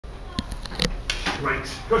Right,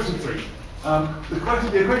 question 3.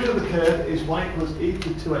 The equation of the curve is y equals e to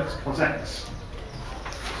 2x cos x.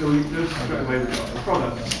 So we notice straight away we've got the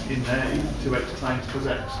product in there, e to 2x times cos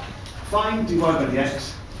x. Find dy by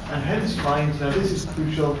dx, and hence find, now this is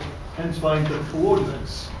crucial, hence find the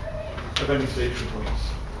coordinates of any stationary points.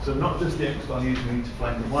 So not just the x values, we need to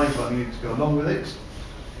find the y value to go along with it,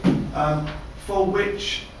 for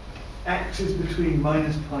which x is between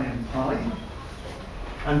minus pi and pi,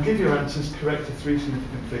 and give your answers correct to 3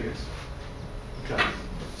 significant figures. Okay.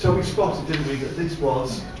 So we spotted, didn't we, that this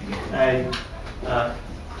was a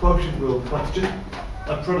quotient rule question,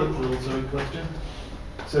 a product rule, sorry, question.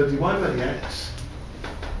 So dy by dx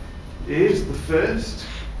is the first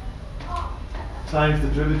times the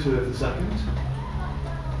derivative of the second,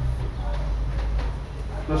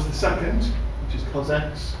 plus the second, which is cos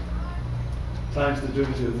x, times the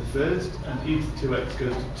derivative of the first, and e to 2x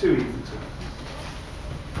goes to 2 e to 2.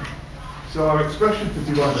 So our expression for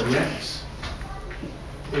dy by dx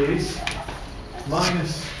is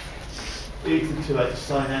minus e to 2x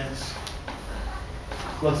sin x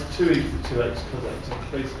plus 2 e to 2x cos x. So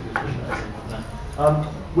basically just written that in there.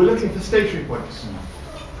 We're looking for stationary points.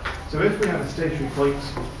 So if we have a stationary point,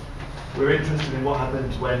 we're interested in what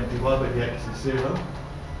happens when dy by dx is 0.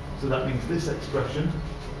 So that means this expression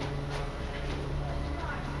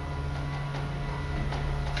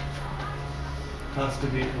has to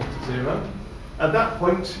be equal to 0. At that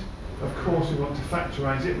point, of course, we want to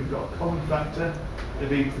factorise it. We've got a common factor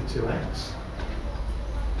of e to 2x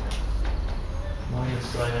minus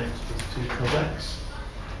sin x plus 2 cos x.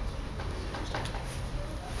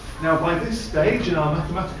 Now, by this stage in our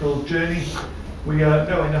mathematical journey, we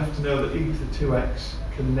know enough to know that e to 2x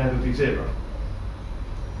can never be 0.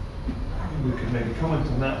 We could maybe comment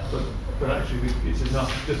on that, but actually it's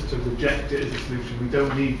enough just to reject it as a solution. We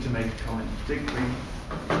don't need to make a comment particularly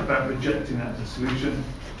about rejecting that as a solution.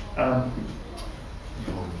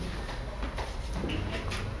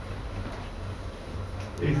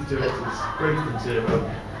 E to 2x is greater than 0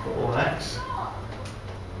 for all x.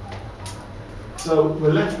 So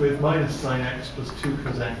we're left with minus sin x plus 2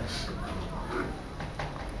 cos x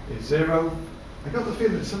is 0. I got the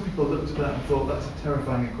feeling that some people looked at that and thought that's a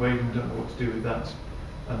terrifying equation, don't know what to do with that,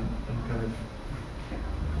 and kind of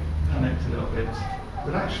panicked a little bit.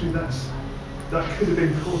 But actually that could have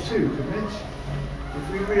been core 2, couldn't it? If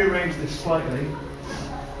we rearrange this slightly,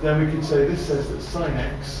 then we could say this says that sin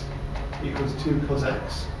x equals 2 cos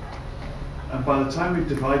x, and by the time we've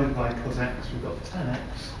divided by cos x, we've got tan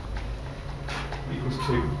x equals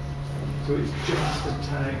 2. So it's just a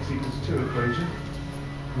tan x equals 2 equation.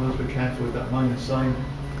 We must be careful with that minus sign.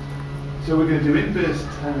 So we're going to do inverse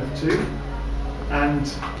tan of 2, and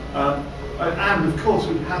of course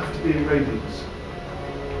we have to be in radians,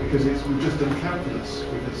 because we've just done calculus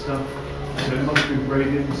with this stuff, so it must be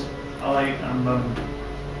radians. I am,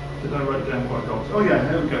 did I write down what I got? Oh yeah,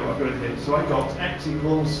 here we go, I've got it here. So I got x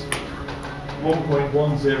equals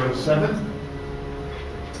 1.107.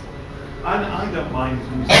 And I don't mind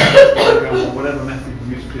using diagram or whatever method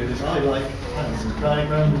you use to do this. I like cast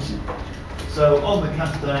diagrams. So on the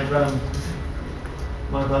cast diagram,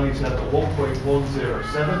 my values have a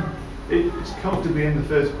 1.107. It's comfortably in the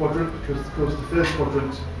first quadrant because, of course, the first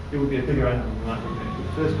quadrant, it would be a bigger angle than that, wouldn't it? But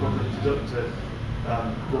the first quadrant is up to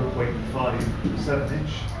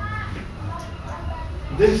 1.57-ish.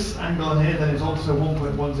 This angle here then is also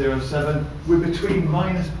 1.107. We're between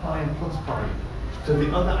minus pi and plus pi. So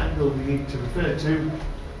the other angle we need to refer to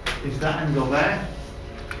is that angle there,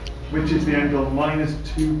 which is the angle minus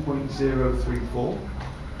 2.034.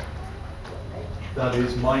 That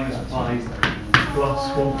is minus pi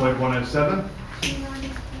plus 1.107.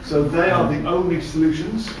 So they are the only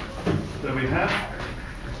solutions that we have.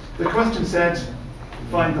 The question said,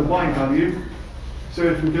 find the y value. So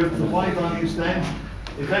if we go to the y values then,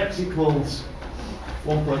 if x equals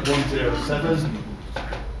 1.107,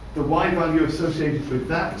 the y value associated with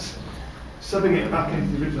that, subbing it back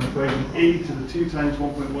into the original equation, e to the 2 times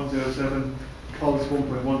 1.107 cos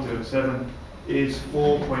 1.107 is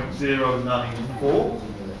 4.094.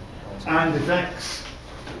 And if x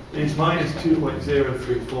is minus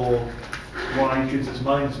 2.034, y gives us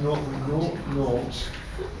minus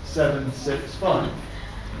 0.00765.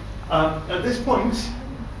 At this point,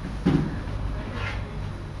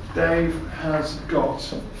 Dave has got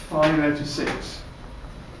 5 out of 6.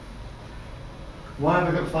 Why have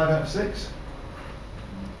I got 5 out of 6?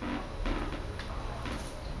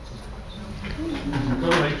 You've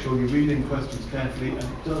got to make sure you're reading questions carefully, and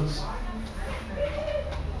it does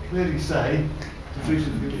clearly say the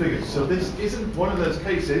solution to figures. So this isn't one of those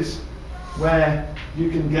cases where you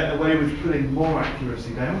can get away with putting more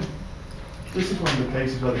accuracy down. This is one of the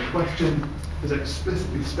cases where the question has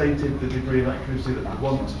explicitly stated the degree of accuracy that we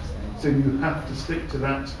want, so you have to stick to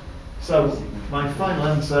that. So my final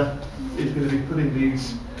answer is going to be putting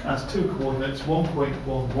these as two coordinates,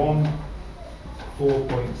 1.11,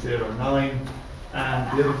 4.09,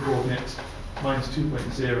 and the other coordinate minus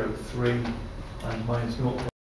 2.03 and minus 0.5.